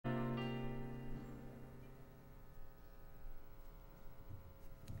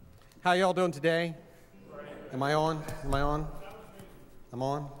How y'all doing today? Am I on? Am I on? I'm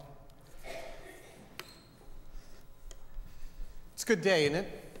on. It's a good day, isn't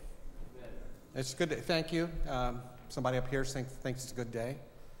it? It's a good day. Thank you. Somebody up here thinks it's a good day.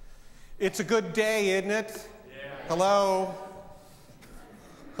 It's a good day, isn't it? Yeah. Hello?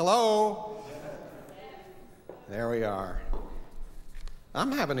 Hello? There we are.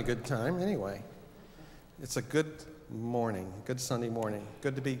 I'm having a good time anyway. It's a good morning, good Sunday morning.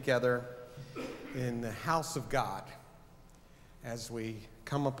 Good to be together in the house of God as we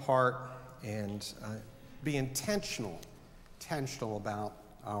come apart and be intentional about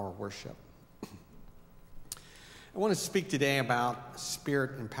our worship. I want to speak today about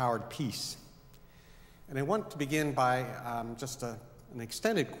spirit-empowered peace. And I want to begin by just an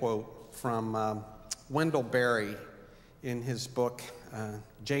extended quote from Wendell Berry in his book,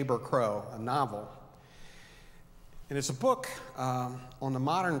 Jayber Crow, a novel. And it's a book on the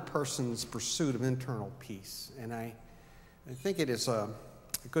modern person's pursuit of internal peace. And I think it is a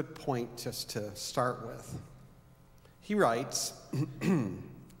good point just to start with. He writes,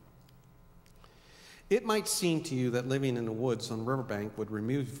 "It might seem to you that living in the woods on the riverbank would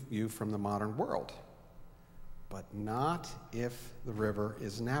remove you from the modern world, but not if the river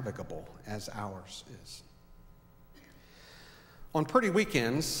is navigable as ours is. On pretty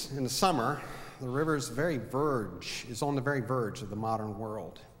weekends in the summer, the river is on the very verge of the modern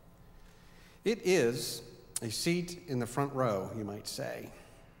world. It is a seat in the front row, you might say.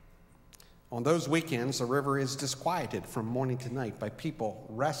 On those weekends, the river is disquieted from morning to night by people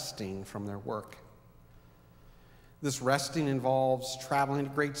resting from their work. This resting involves traveling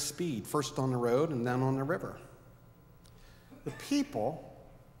at great speed, first on the road and then on the river. The people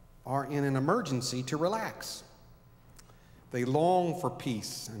are in an emergency to relax. They long for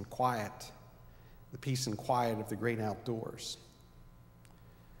peace and quiet, the peace and quiet of the great outdoors.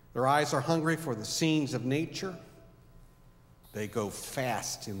 Their eyes are hungry for the scenes of nature. They go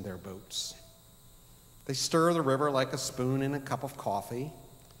fast in their boats. They stir the river like a spoon in a cup of coffee.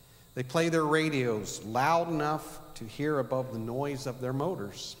 They play their radios loud enough to hear above the noise of their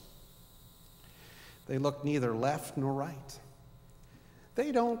motors. They look neither left nor right.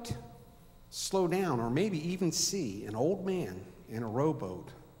 They don't slow down or maybe even see an old man in a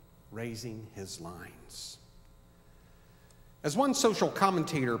rowboat raising his lines." As one social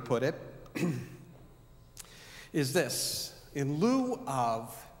commentator put it, is this: in lieu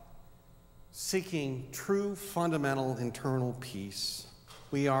of seeking true fundamental internal peace,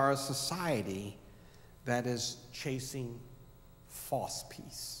 we are a society that is chasing false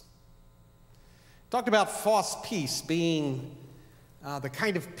peace. Talked about false peace being the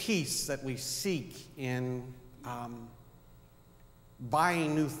kind of peace that we seek in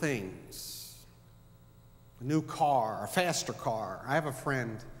buying new things, a new car, a faster car. I have a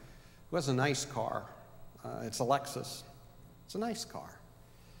friend who has a nice car. It's a Lexus. It's a nice car.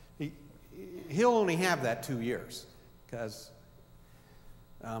 He'll only have that 2 years because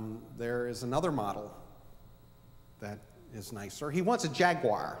there is another model that is nicer. He wants a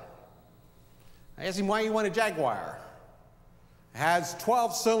Jaguar. I asked him, why you want a Jaguar? It has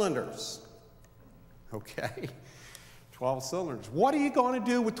 12 cylinders. Okay, 12 cylinders. What are you going to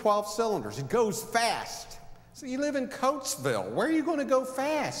do with 12 cylinders? It goes fast. So you live in Coatesville. Where are you going to go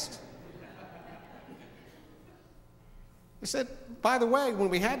fast? He said, by the way, when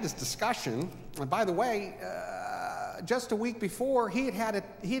we had this discussion, and by the way, just a week before, he had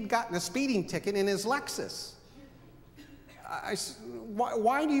gotten a speeding ticket in his Lexus. I said,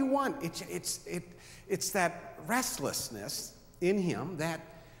 why do you want? It's that restlessness in him that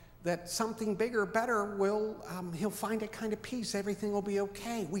something bigger, better will, he'll find a kind of peace. Everything will be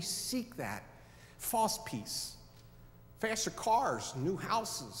okay. We seek that false peace. Faster cars, new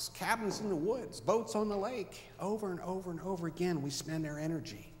houses, cabins in the woods, boats on the lake. Over and over and over again, we spend our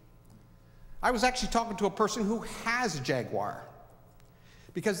energy. I was actually talking to a person who has a Jaguar,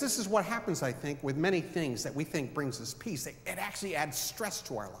 because this is what happens, I think, with many things that we think brings us peace. It actually adds stress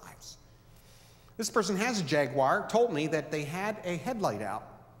to our lives. This person has a Jaguar, told me that they had a headlight out,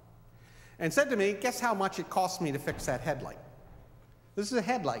 and said to me, guess how much it cost me to fix that headlight? This is a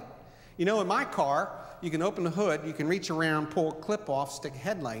headlight. You know, in my car, you can open the hood, you can reach around, pull a clip off, stick a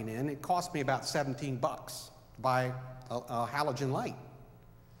headlight in. It cost me about $17 to buy a halogen light.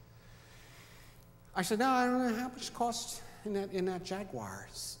 I said, no, I don't know how much it costs in that Jaguar.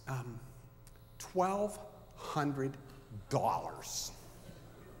 It's $1,200.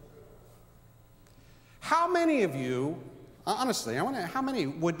 How many of you, honestly, I want to know, how many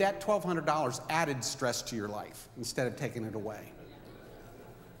would that $1,200 added stress to your life instead of taking it away?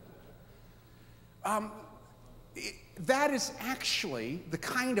 That is actually the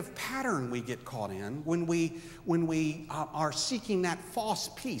kind of pattern we get caught in when we are seeking that false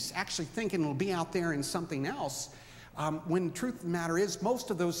peace, actually thinking it'll be out there in something else. When the truth of the matter is, most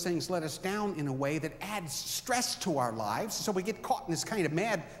of those things let us down in a way that adds stress to our lives. So we get caught in this kind of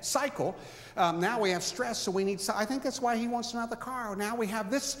mad cycle. Now we have stress, so we need, I think that's why he wants another car. Now we have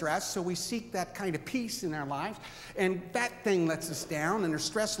this stress, so we seek that kind of peace in our lives. And that thing lets us down, and our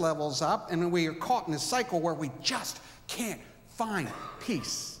stress levels up, and then we are caught in this cycle where we just can't find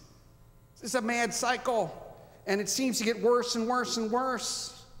peace. It's a mad cycle, and it seems to get worse and worse and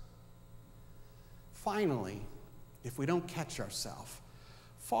worse. Finally, if we don't catch ourselves,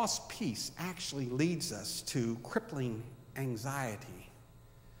 false peace actually leads us to crippling anxiety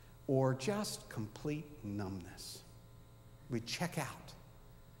or just complete numbness. We check out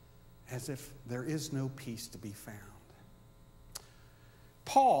as if there is no peace to be found.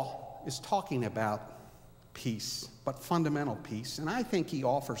 Paul is talking about peace, but fundamental peace, and I think he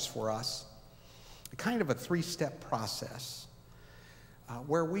offers for us a kind of a three-step process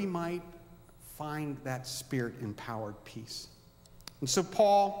where we might find that spirit-empowered peace. And so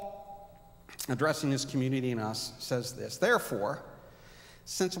Paul, addressing his community and us, says this: therefore,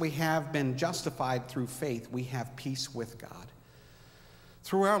 since we have been justified through faith, we have peace with God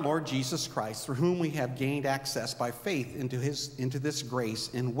through our Lord Jesus Christ, through whom we have gained access by faith into this grace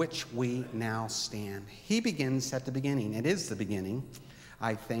in which we now stand. He begins at the beginning. It is the beginning,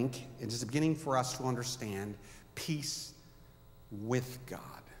 I think. It is the beginning for us to understand peace with God.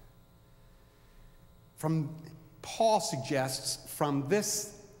 Paul suggests from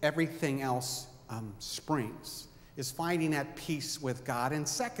this, everything else springs, is finding that peace with God. And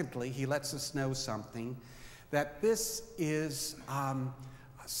secondly, he lets us know something, that this is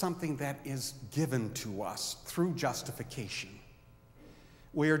something that is given to us through justification.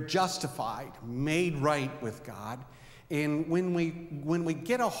 We are justified, made right with God. And when we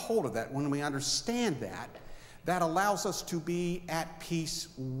get a hold of that, when we understand that, that allows us to be at peace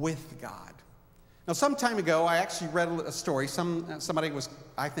with God. Now, some time ago, I actually read a story. Somebody was,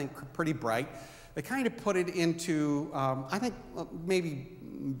 I think, pretty bright. They kind of put it into, I think, maybe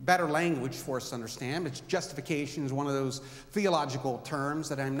better language for us to understand. It's justification is one of those theological terms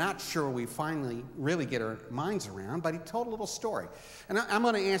that I'm not sure we finally really get our minds around, but he told a little story. And I'm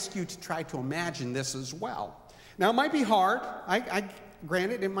going to ask you to try to imagine this as well. Now, it might be hard.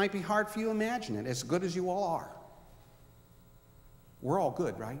 Granted, it might be hard for you to imagine it, as good as you all are. We're all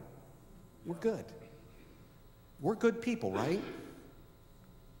good, right? We're good. We're good people, right?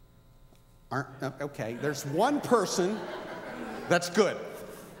 Okay, there's one person that's good.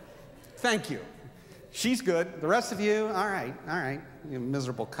 Thank you. She's good. The rest of you, all right. You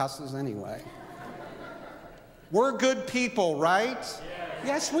miserable cusses anyway. We're good people, right?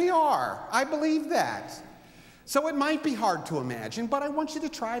 Yes, we are. I believe that. So it might be hard to imagine, but I want you to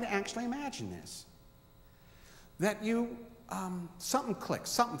try to actually imagine this. That you, something clicks,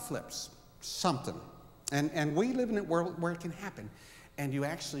 something flips. Something. And we live in a world where it can happen. And you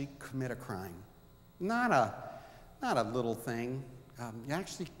actually commit a crime. Not a little thing. You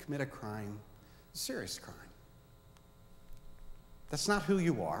actually commit a crime, a serious crime. That's not who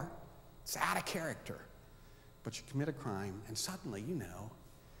you are. It's out of character. But you commit a crime, and suddenly you know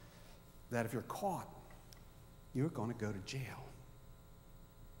that if you're caught, you're going to go to jail.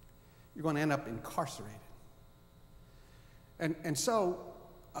 You're going to end up incarcerated. And so,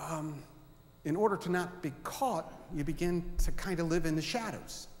 in order to not be caught, you begin to kind of live in the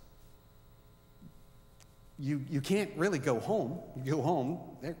shadows. You can't really go home. You go home,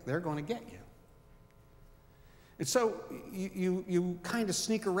 they're going to get you. And so you kind of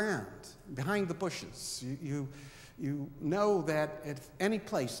sneak around behind the bushes. You know that at any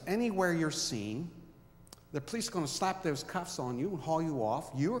place, anywhere you're seen, the police are going to slap those cuffs on you and haul you off.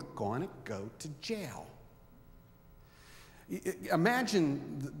 You're going to go to jail.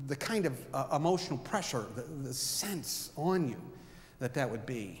 Imagine the kind of emotional pressure, the sense on you that would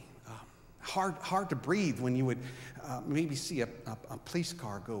be. Hard to breathe when you would maybe see a police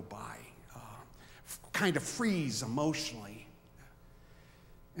car go by. Kind of freeze emotionally.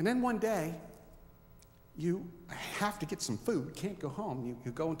 And then one day, you have to get some food. Can't go home.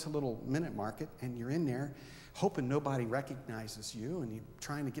 You go into a little minute market, and you're in there hoping nobody recognizes you, and you're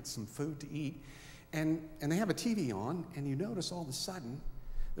trying to get some food to eat. And they have a TV on, and you notice all of a sudden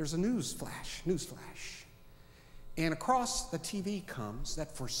there's a news flash. And across the TV comes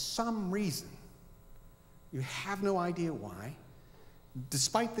that for some reason, you have no idea why,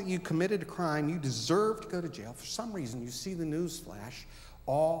 despite that you committed a crime, you deserve to go to jail, for some reason you see the news flash,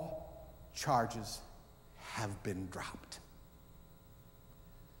 all charges have been dropped.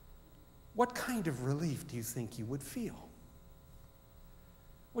 what kind of relief do you think you would feel?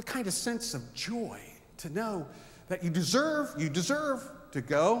 What kind of sense of joy to know that you deserve to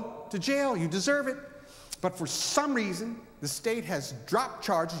go to jail, you deserve it, but for some reason, the state has dropped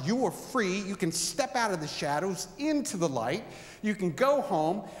charges, you are free, you can step out of the shadows into the light, you can go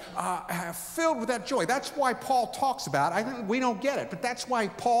home filled with that joy. That's why Paul talks about, I think we don't get it, but that's why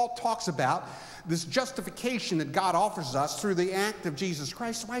Paul talks about this justification that God offers us through the act of Jesus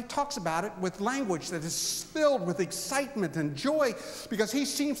Christ. Why he talks about it with language that is filled with excitement and joy, because he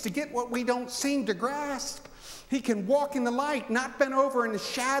seems to get what we don't seem to grasp. He can walk in the light, not bent over in the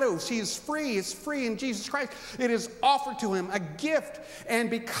shadows. He is free in Jesus Christ. It is offered to him, a gift. And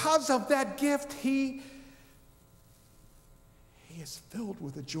because of that gift, he is filled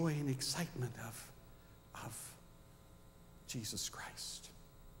with the joy and excitement of Jesus Christ.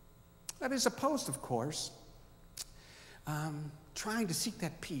 That is opposed, of course, trying to seek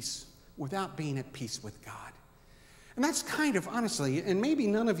that peace without being at peace with God. And that's kind of, honestly, and maybe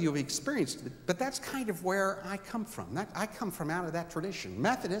none of you have experienced it, but that's kind of where I come from. I come from out of that tradition.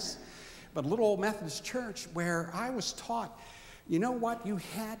 Methodist, but a little old Methodist church where I was taught, you know what, you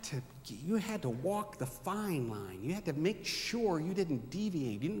had to walk the fine line. You had to make sure you didn't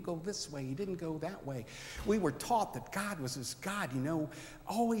deviate. You didn't go this way. You didn't go that way. We were taught that God was this God,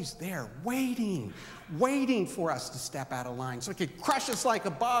 always there, waiting for us to step out of line. So he could crush us like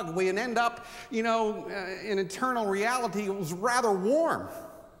a bug. We'd end up, in eternal reality, it was rather warm.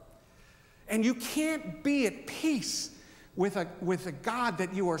 And you can't be at peace with a God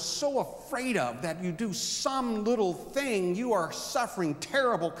that you are so afraid of that you do some little thing, you are suffering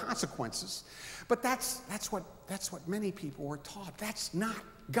terrible consequences. But that's what many people were taught. That's not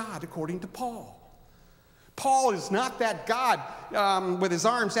God according to Paul. Paul is not that God with his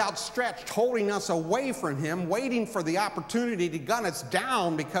arms outstretched, holding us away from him, waiting for the opportunity to gun us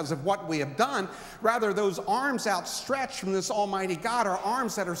down because of what we have done. Rather, those arms outstretched from this almighty God are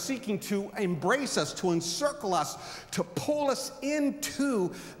arms that are seeking to embrace us, to encircle us, to pull us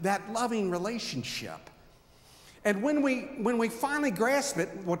into that loving relationship. And when we finally grasp it,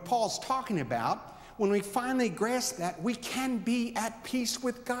 what Paul's talking about, when we finally grasp that, we can be at peace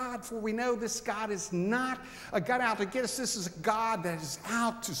with God, for we know this God is not a God out to get us. This is a God that is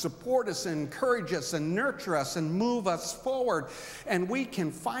out to support us and encourage us and nurture us and move us forward. And we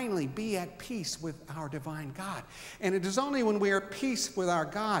can finally be at peace with our divine God. And it is only when we are at peace with our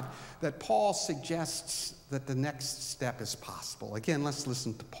God that Paul suggests that the next step is possible. Again, let's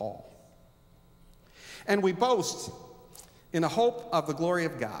listen to Paul. And we boast in the hope of the glory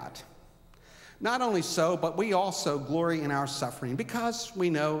of God. Not only so, but we also glory in our suffering, because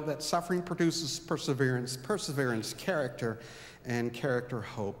we know that suffering produces perseverance, perseverance, character, and character,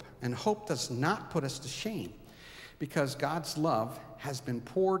 hope. And hope does not put us to shame, because God's love has been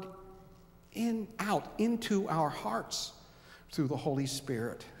poured out into our hearts through the Holy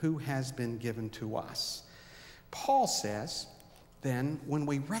Spirit who has been given to us. Paul says, then, when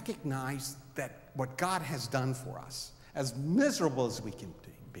we recognize that what God has done for us, as miserable as we can be,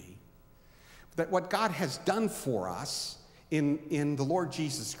 that what God has done for us in the Lord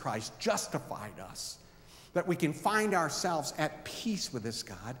Jesus Christ justified us, that we can find ourselves at peace with this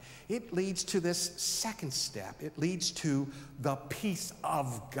God, it leads to this second step. It leads to the peace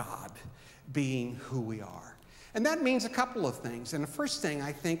of God being who we are. And that means a couple of things. And the first thing,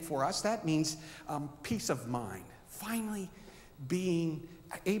 I think, for us, that means peace of mind. Finally being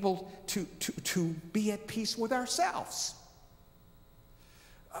able to be at peace with ourselves.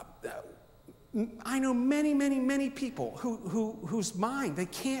 I know many, many, many people whose mind, they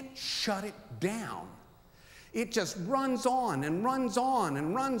can't shut it down. It just runs on and runs on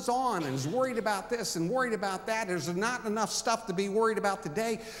and runs on and is worried about this and worried about that. There's not enough stuff to be worried about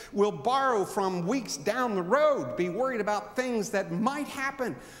today. We'll borrow from weeks down the road, be worried about things that might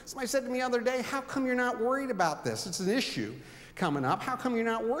happen. Somebody said to me the other day, how come you're not worried about this? It's an issue coming up. How come you're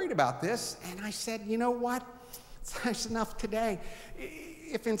not worried about this? And I said, you know what? It's nice enough today.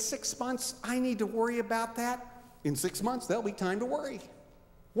 If in 6 months I need to worry about that, in 6 months there'll be time to worry,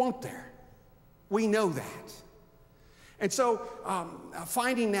 won't there? We know that. And so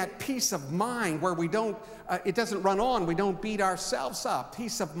finding that peace of mind where we don't, it doesn't run on, we don't beat ourselves up,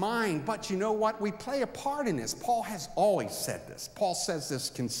 peace of mind. But you know what? We play a part in this. Paul has always said this. Paul says this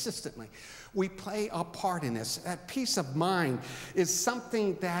consistently. We play a part in this. That peace of mind is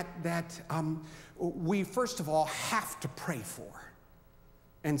something that we, first of all, have to pray for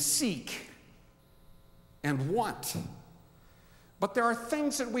and seek and want. But there are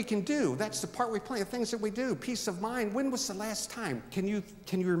things that we can do. That's the part we play, the things that we do. Peace of mind. When was the last time? Can you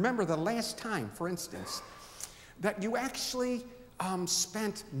remember the last time, for instance, that you actually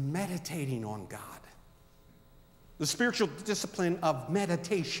spent meditating on God. The spiritual discipline of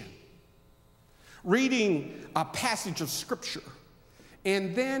meditation. Reading a passage of Scripture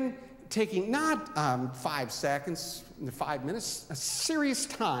and then taking not 5 seconds, 5 minutes, a serious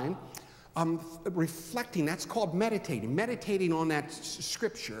time reflecting. That's called meditating. Meditating on that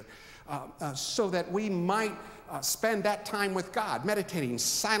Scripture so that we might spend that time with God, meditating,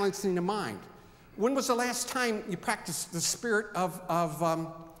 silencing the mind. When was the last time you practiced the spirit of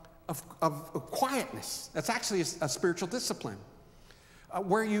quietness? That's actually a spiritual discipline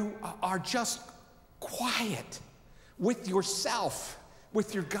where you are just quiet with yourself,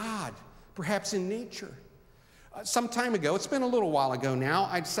 with your God, perhaps in nature. Some time ago, it's been a little while ago now,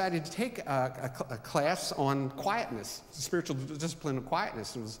 I decided to take a class on quietness, the spiritual discipline of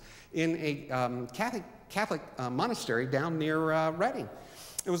quietness. It was in a Catholic monastery down near Reading.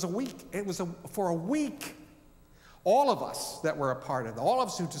 It was a week. For a week. All of us that were a part of it, all of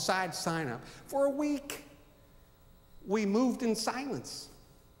us who decided to sign up, for a week, we moved in silence.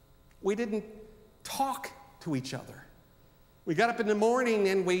 We didn't talk to each other. We got up in the morning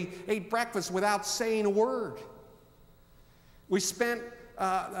and we ate breakfast without saying a word. We spent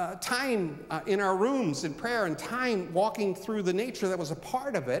time in our rooms in prayer and time walking through the nature that was a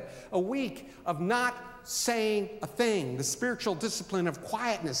part of it, a week of not saying a thing, the spiritual discipline of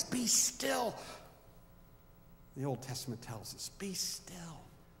quietness. Be still. The Old Testament tells us, be still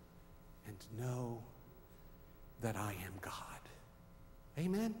and know that I am God.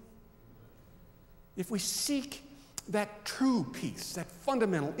 Amen? If we seek that true peace, that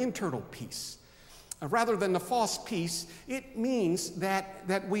fundamental internal peace, rather than the false peace, it means that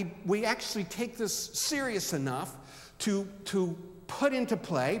we actually take this serious enough to put into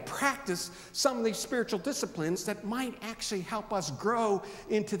play, practice some of these spiritual disciplines that might actually help us grow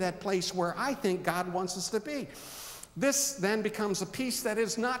into that place where I think God wants us to be. This then becomes a peace that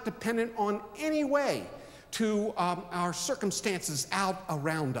is not dependent on any way to our circumstances out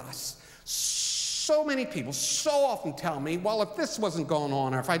around us. So many people so often tell me, well, if this wasn't going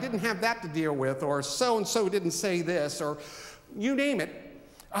on, or if I didn't have that to deal with, or so-and-so didn't say this, or you name it,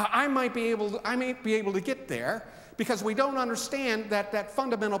 I may be able to get there, because we don't understand that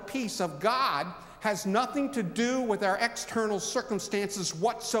fundamental peace of God has nothing to do with our external circumstances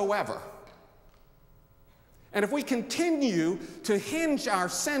whatsoever. And if we continue to hinge our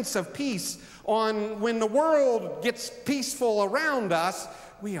sense of peace on when the world gets peaceful around us,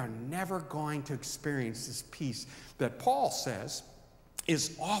 we are never going to experience this peace that Paul says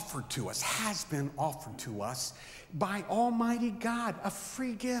is offered to us, has been offered to us by Almighty God, a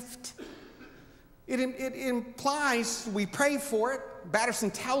free gift. It implies we pray for it.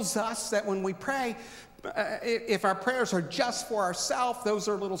 Batterson tells us that when we pray, if our prayers are just for ourselves, those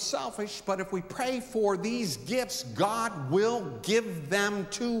are a little selfish. But if we pray for these gifts, God will give them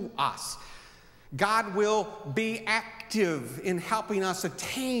to us. God will be active in helping us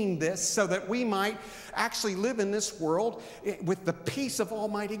attain this so that we might actually live in this world with the peace of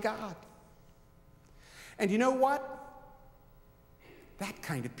Almighty God. And you know what? That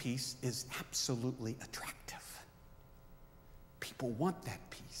kind of peace is absolutely attractive. People want that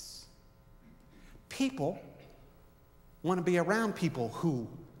peace. People want to be around people who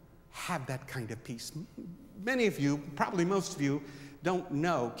have that kind of peace. Many of you, probably most of you, don't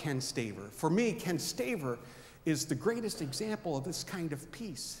know Ken Staver. For me, Ken Staver is the greatest example of this kind of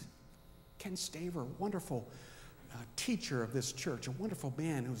peace. Ken Staver, wonderful teacher of this church, a wonderful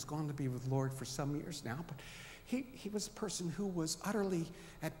man who's gone to be with the Lord for some years now, but he was a person who was utterly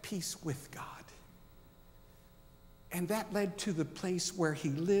at peace with God. And that led to the place where he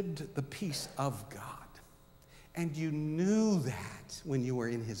lived the peace of God. And you knew that when you were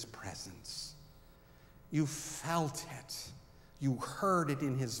in his presence. You felt it. You heard it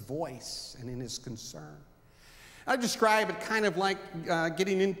in his voice and in his concern. I describe it kind of like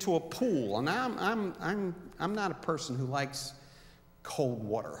getting into a pool. And I'm not a person who likes cold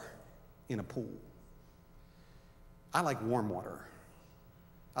water in a pool. I like warm water.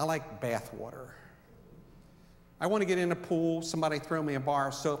 I like bath water. I want to get in a pool, somebody throw me a bar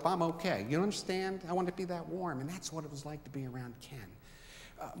of soap, I'm okay. You understand? I want to be that warm. And that's what it was like to be around Ken.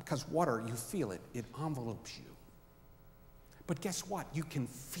 Because water, you feel it. It envelopes you. But guess what? You can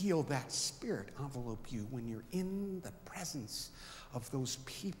feel that spirit envelope you when you're in the presence of those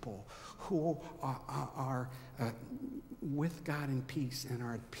people who are with God in peace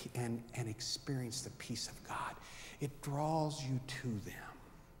and experience the peace of God. It draws you to them.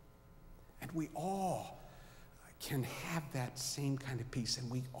 And we all can have that same kind of peace, and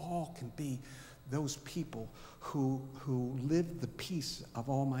we all can be those people who live the peace of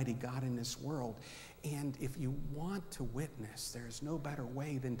Almighty God in this world. And if you want to witness, there's no better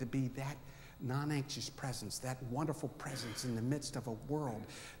way than to be that non-anxious presence, that wonderful presence in the midst of a world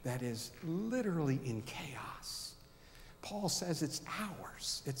that is literally in chaos. Paul says it's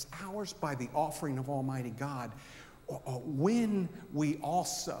ours. It's ours by the offering of Almighty God, when we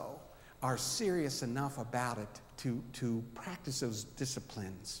also are serious enough about it to practice those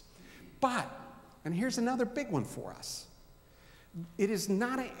disciplines. But, and here's another big one for us, it is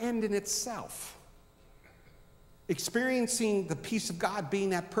not an end in itself. Experiencing the peace of God, being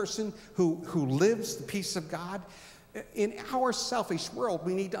that person who lives the peace of God, in our selfish world,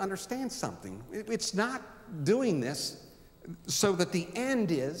 we need to understand something. It's not doing this so that the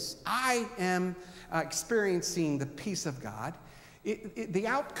end is, I am experiencing the peace of God. The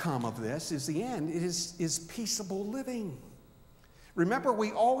outcome of this is the end. It is peaceable living. Remember,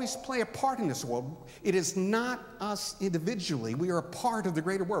 we always play a part in this world. It is not us individually. We are a part of the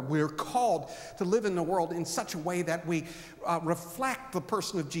greater world. We are called to live in the world in such a way that we reflect the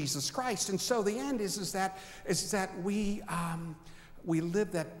person of Jesus Christ. And so the end is that we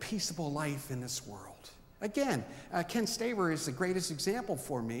live that peaceable life in this world. Again, Ken Staver is the greatest example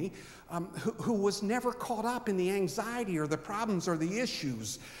for me, who was never caught up in the anxiety or the problems or the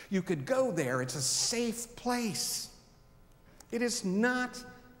issues. You could go there. It's a safe place. It is not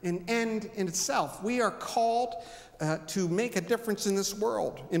an end in itself. We are called to make a difference in this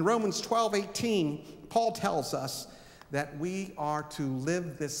world. In Romans 12:18, Paul tells us that we are to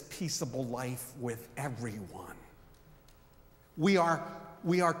live this peaceable life with everyone. We are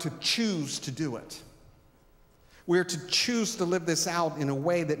to choose to do it. We are to choose to live this out in a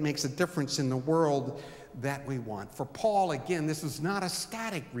way that makes a difference in the world that we want. For Paul, again, this is not a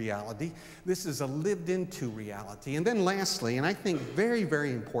static reality. This is a lived-into reality. And then lastly, and I think very,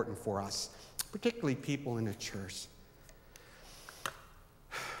 very important for us, particularly people in the church,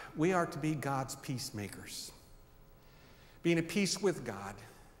 we are to be God's peacemakers. Being at peace with God,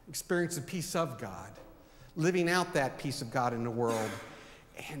 experience the peace of God, living out that peace of God in the world,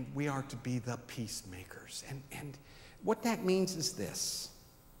 and we are to be the peacemakers. And what that means is this.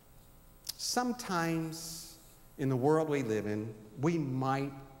 Sometimes in the world we live in, we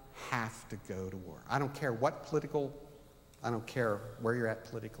might have to go to war. I don't care I don't care where you're at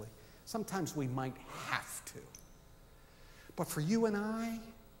politically. Sometimes we might have to. But for you and I,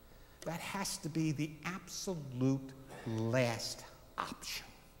 that has to be the absolute last option.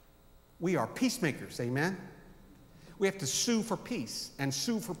 We are peacemakers, amen? We have to sue for peace and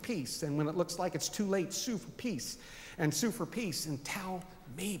sue for peace. And when it looks like it's too late, sue for peace and sue for peace until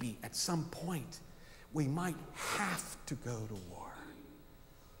maybe at some point we might have to go to war.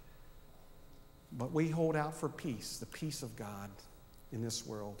 But we hold out for peace, the peace of God in this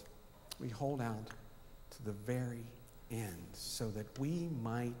world. We hold out to the very end so that we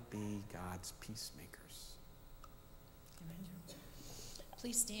might be God's peacemakers. Amen.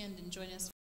 Please stand and join us.